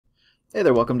Hey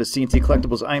there, welcome to C&T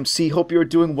Collectibles. I'm C. Hope you're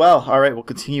doing well. All right, we'll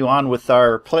continue on with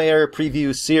our player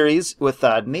preview series with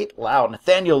Nate Lowe.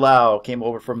 Nathaniel Lowe came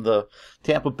over from the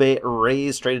Tampa Bay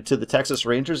Rays, traded to the Texas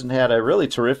Rangers, and had a really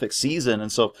terrific season.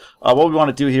 And so what we want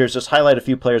to do here is just highlight a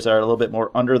few players that are a little bit more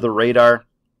under the radar.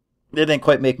 They didn't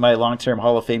quite make my long-term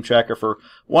Hall of Fame tracker for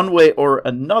one way or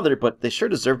another, but they sure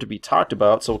deserve to be talked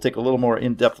about. So we'll take a little more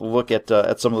in-depth look at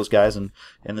some of those guys. And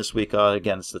this week,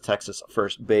 again, it's the Texas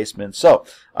first baseman. So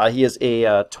he is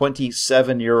a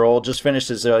 27-year-old, just finished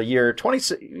his age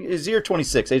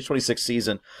 26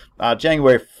 season.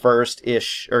 January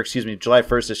 1st-ish, or excuse me, July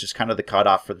 1st-ish is kind of the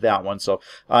cutoff for that one. So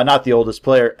not the oldest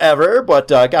player ever, but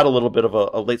got a little bit of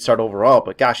a late start overall.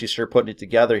 But gosh, he's sure putting it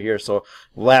together here. So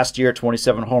last year,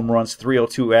 27 home runs.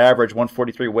 302 average,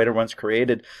 143 weighted runs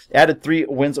created. Added 3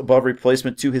 wins above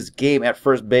replacement to his game at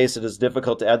first base. It is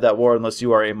difficult to add that WAR unless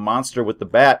you are a monster with the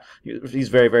bat. He's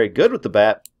very, very good with the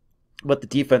bat, but the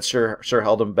defense sure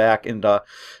held him back. And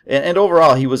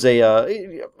overall, he was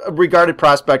a regarded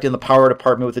prospect in the power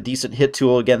department with a decent hit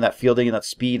tool. Again, that fielding and that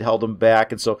speed held him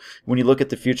back. And so when you look at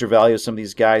the future value of some of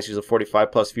these guys, he's a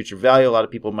 45-plus future value. A lot of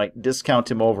people might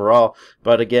discount him overall.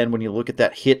 But again, when you look at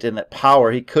that hit and that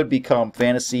power, he could become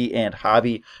fantasy and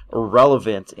hobby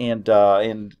relevant. And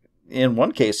in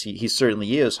one case, he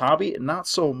certainly is. Hobby, not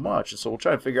so much. And so we'll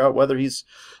try to figure out whether he's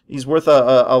worth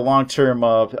a long-term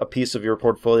a piece of your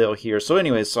portfolio here. So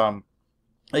anyways,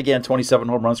 again, 27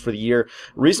 home runs for the year.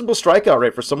 Reasonable strikeout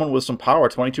rate for someone with some power.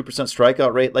 22%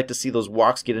 strikeout rate. Like to see those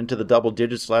walks get into the double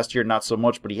digits. Last year, not so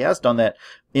much, but he has done that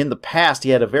in the past.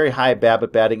 He had a very high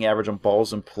BABIP batting average on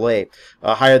balls in play,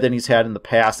 higher than he's had in the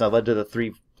past. That led to the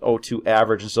 302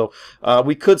 average, and so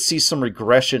we could see some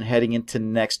regression heading into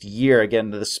next year.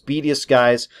 Again, the speediest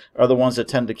guys are the ones that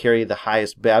tend to carry the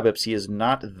highest BABIPs. He is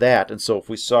not that, and so if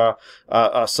we saw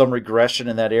some regression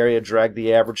in that area, drag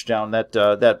the average down,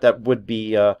 that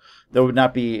would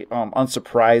not be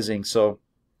unsurprising. So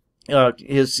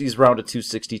he's around a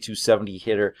 260, 270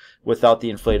 hitter without the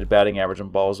inflated batting average on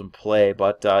balls in play.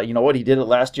 But you know what, he did it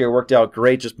last year, worked out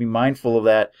great. Just be mindful of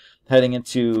that heading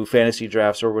into fantasy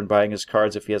drafts or when buying his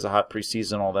cards if he has a hot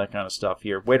preseason, all that kind of stuff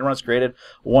here. Weighted runs created,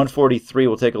 143.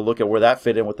 We'll take a look at where that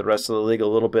fit in with the rest of the league a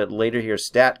little bit later here.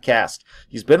 StatCast.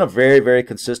 He's been a very, very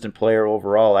consistent player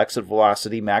overall. Exit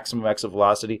velocity, maximum exit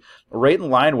velocity, right in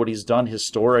line what he's done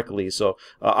historically. So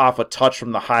off a touch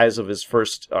from the highs of his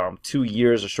first 2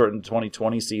 years, a shortened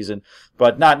 2020 season,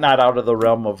 but not out of the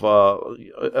realm of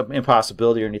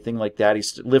impossibility or anything like that.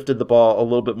 He's lifted the ball a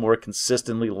little bit more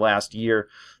consistently last year.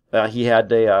 He had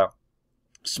a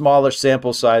smaller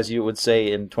sample size, you would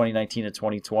say, in 2019 and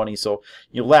 2020. So,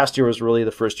 last year was really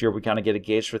the first year we kind of get a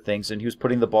gauge for things, and he was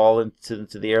putting the ball into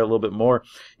the air a little bit more.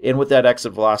 And with that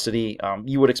exit velocity,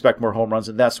 you would expect more home runs,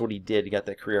 and that's what he did. He got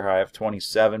that career high of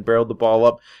 27, barreled the ball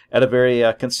up at a very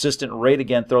consistent rate.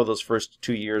 Again, throw those first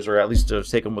 2 years, or at least to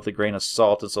take them with a grain of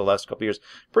salt. And so the last couple of years,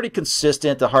 pretty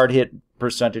consistent. The hard hit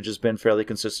percentage has been fairly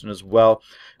consistent as well.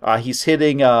 He's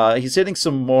hitting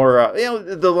some more,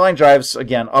 the line drives,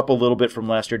 again, up a little bit from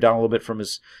last year, down a little bit from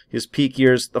his peak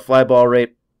years. The fly ball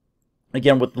rate,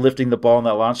 again, with lifting the ball in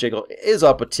that launch angle, is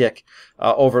up a tick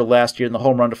over last year, and the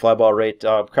home run to fly ball rate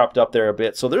cropped up there a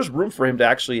bit. So there's room for him to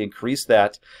actually increase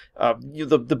that.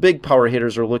 The big power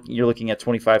hitters you're looking at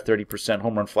 25-30%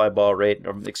 home run fly ball rate.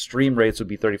 Extreme rates would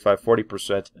be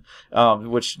 35-40%,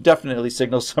 which definitely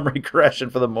signals some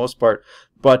regression for the most part.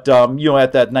 But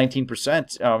at that 19%,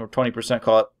 20%,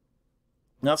 call it.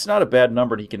 Now, it's not a bad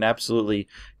number, and he can absolutely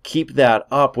keep that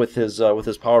up with his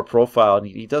power profile, and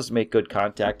he does make good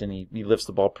contact, and he lifts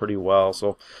the ball pretty well.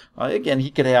 So again,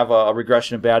 he could have a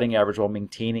regression in batting average while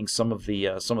maintaining some of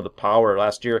the power.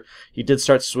 Last year, he did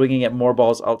start swinging at more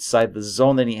balls outside the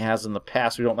zone than he has in the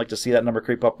past. We don't like to see that number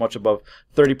creep up much above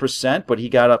 30%, but he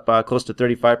got up close to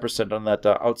 35% on that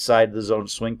outside the zone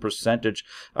swing percentage.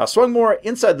 Swung more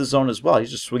inside the zone as well.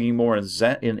 He's just swinging more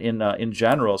in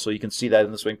general, so you can see that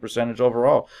in the swing percentage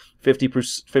overall.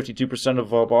 52% of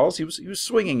balls he was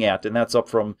swinging at, and that's up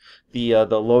from the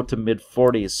low to mid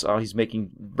 40s. He's making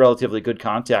relatively good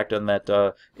contact on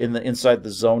that inside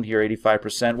the zone here,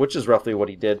 85%, which is roughly what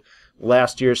he did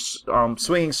last year.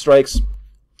 Swinging strikes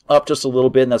up just a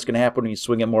little bit, and that's going to happen when you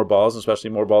swing at more balls, especially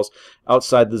more balls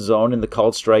outside the zone. And the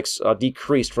called strikes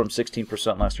decreased from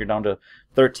 16% last year down to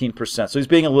 13%. So he's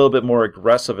being a little bit more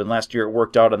aggressive, and last year it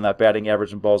worked out on that batting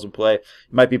average and balls in play.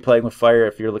 You might be playing with fire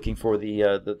if you're looking for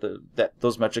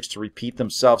those metrics to repeat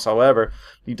themselves. However,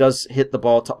 he does hit the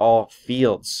ball to all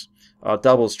fields.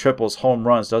 doubles, triples, home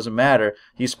runs, doesn't matter.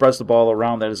 He spreads the ball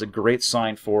around. That is a great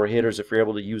sign for hitters if you're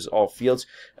able to use all fields.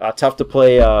 Tough to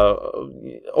play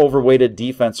overweighted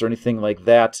defense or anything like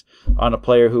that on a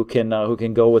player who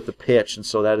can go with the pitch, and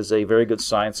so that is a very good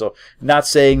sign. So not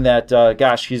saying that,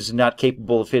 gosh, he's not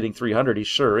capable of hitting 300. He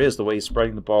sure is, the way he's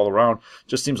spreading the ball around.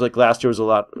 Just seems like last year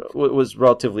was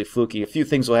relatively fluky. A few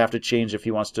things will have to change if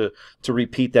he wants to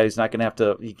repeat that. He's not going to have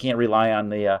to. He can't rely on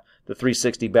the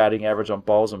 360 batting average on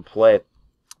balls in play.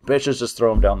 Pitchers just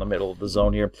throw him down the middle of the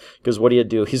zone here, because what do you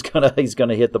do? He's gonna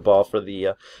hit the ball for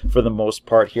the most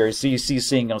part here. You see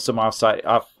seeing some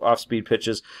off speed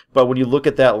pitches, but when you look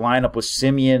at that lineup with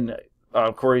Simeon,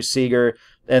 Corey Seager,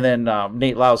 and then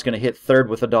Nate Lowe is going to hit third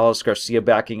with Adolis Garcia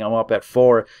backing him up at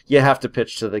 4. You have to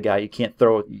pitch to the guy. You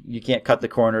can't cut the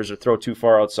corners or throw too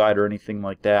far outside or anything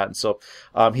like that. And so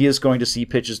he is going to see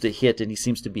pitches to hit, and he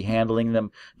seems to be handling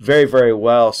them very, very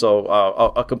well. So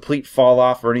a complete fall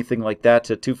off or anything like that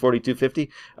to 240,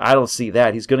 250, I don't see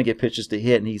that. He's going to get pitches to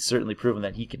hit, and he's certainly proven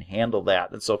that he can handle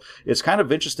that. And so it's kind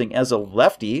of interesting. As a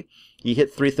lefty, he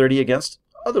hit 330 against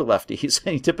other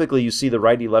lefties. Typically you see the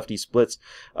righty-lefty splits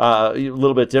a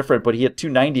little bit different, but he hit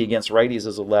 290 against righties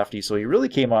as a lefty, so he really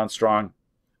came on strong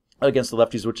against the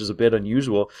lefties, which is a bit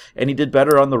unusual. And he did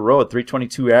better on the road,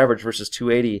 322 average versus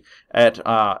 280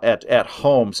 at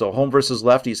home. So home versus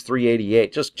lefties,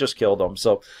 388, just killed him.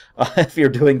 So if you're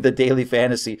doing the daily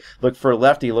fantasy, look for a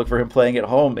lefty, look for him playing at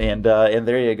home, and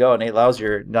there you go. Nate Lowe's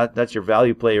that's your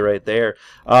value play right there.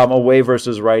 Away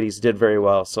versus righties did very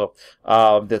well. So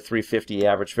the 350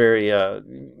 average, very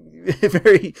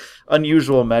very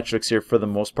unusual metrics here for the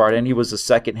most part. And he was a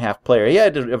second half player. He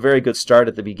had a very good start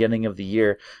at the beginning of the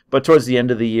year, but towards the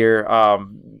end of the year,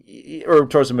 or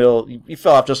towards the middle, he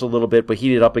fell off just a little bit, but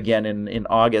heated up again in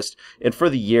August. And for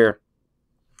the year,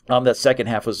 that second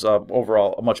half was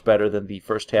overall much better than the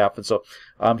first half. And so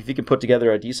if you can put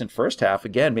together a decent first half,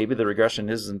 again, maybe the regression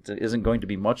isn't going to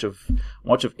be much of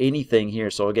anything here.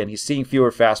 So again, he's seeing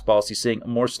fewer fastballs, he's seeing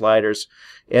more sliders,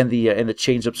 and the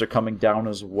changeups are coming down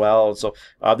as well. So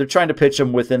they're trying to pitch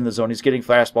him within the zone. He's getting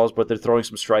fastballs, but they're throwing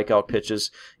some strikeout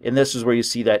pitches. And this is where you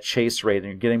see that chase rate, and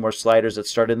you're getting more sliders that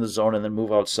start in the zone and then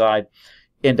move outside.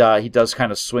 And he does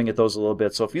kind of swing at those a little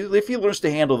bit. So if he learns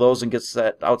to handle those and gets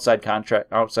that outside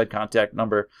contact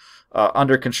number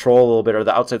under control a little bit, or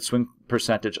the outside swing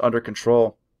percentage under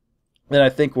control, then I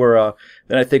think we're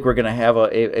going to have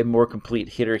a more complete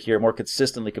hitter here, more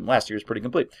consistently. Last year was pretty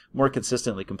complete, more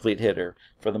consistently complete hitter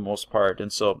for the most part.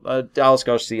 And so Adolis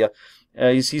Garcia,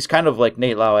 he's kind of like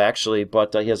Nate Lowe actually,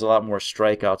 but he has a lot more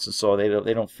strikeouts, and so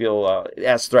they don't feel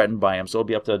as threatened by him. So it'll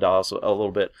be up to Adolis a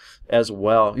little bit as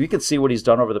well. You can see what he's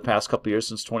done over the past couple of years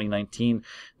since 2019.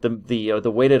 The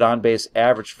weighted on base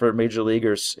average for major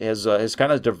leaguers has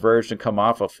kind of diverged and come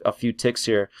off a few ticks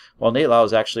here, while Nate Lowe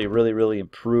has actually really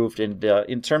improved. And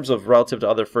in terms of relative to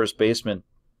other first basemen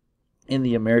in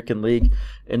the American League,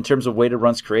 in terms of weighted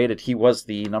runs created, he was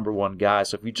the #1 guy.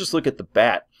 So if you just look at the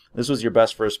bat, this was your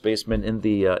best first baseman in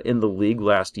the league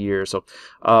last year. So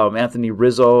Anthony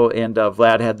Rizzo and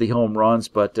Vlad had the home runs,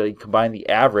 but you combine the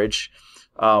average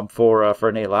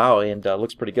for Nate Lowe, and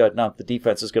looks pretty good. Now the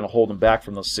defense is going to hold him back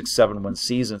from those 6-7 win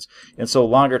seasons, and so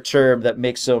longer term that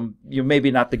makes him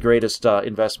maybe not the greatest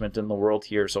investment in the world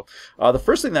here. So the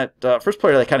first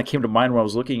player that kind of came to mind when I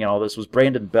was looking at all this was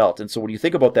Brandon Belt. And so when you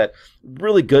think about that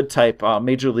really good type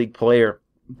major league player,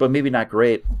 but maybe not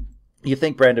great, you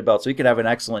think Brandon Belt. So he could have an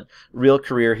excellent real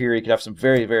career here. He could have some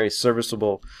very, very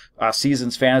serviceable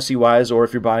seasons fantasy-wise, or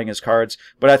if you're buying his cards.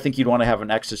 But I think you'd want to have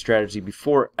an exit strategy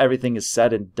before everything is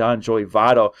said and done. Joey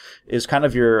Votto is kind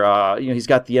of your, he's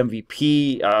got the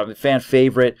MVP, fan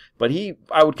favorite, but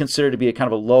I would consider to be a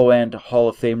kind of a low-end Hall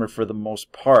of Famer for the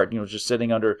most part. Just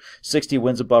sitting under 60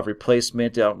 wins above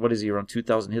replacement. What is he, around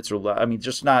 2,000 hits or less? I mean,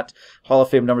 just not Hall of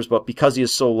Fame numbers, but because he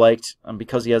is so liked and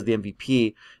because he has the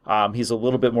MVP, he's a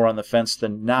little bit more on the fence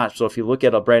than not. So if you look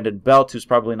at a Brandon Belt, who's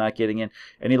probably not getting in,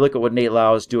 and you look at what Nate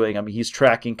Lowe is doing, I mean, he's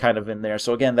tracking kind of in there.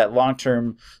 So again, that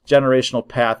long-term generational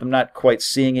path, I'm not quite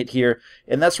seeing it here,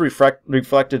 and that's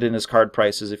reflected in his card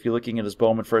prices. If you're looking at his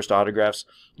Bowman First autographs,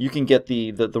 you can get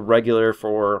the regular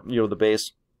for the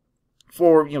base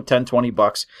for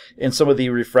 $10-20, and some of the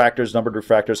refractors, numbered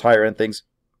refractors, higher end things,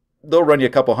 they'll run you a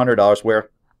couple $100, where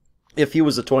if he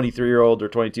was a 23-year-old or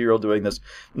 22-year-old doing this,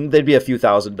 they'd be a few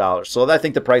 $1,000s. So I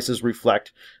think the prices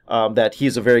reflect that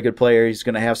he's a very good player. He's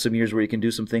going to have some years where he can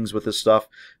do some things with his stuff.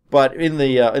 But in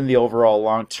the overall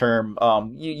long term,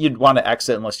 you'd want to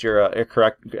exit unless you're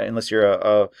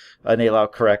a Nate Lowe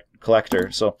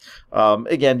collector. So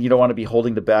again, you don't want to be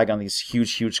holding the bag on these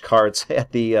huge cards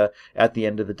at the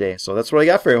end of the day. So that's what I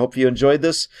got for you. I hope you enjoyed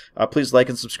this. Please like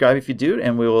and subscribe if you do,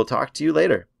 and we will talk to you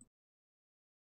later.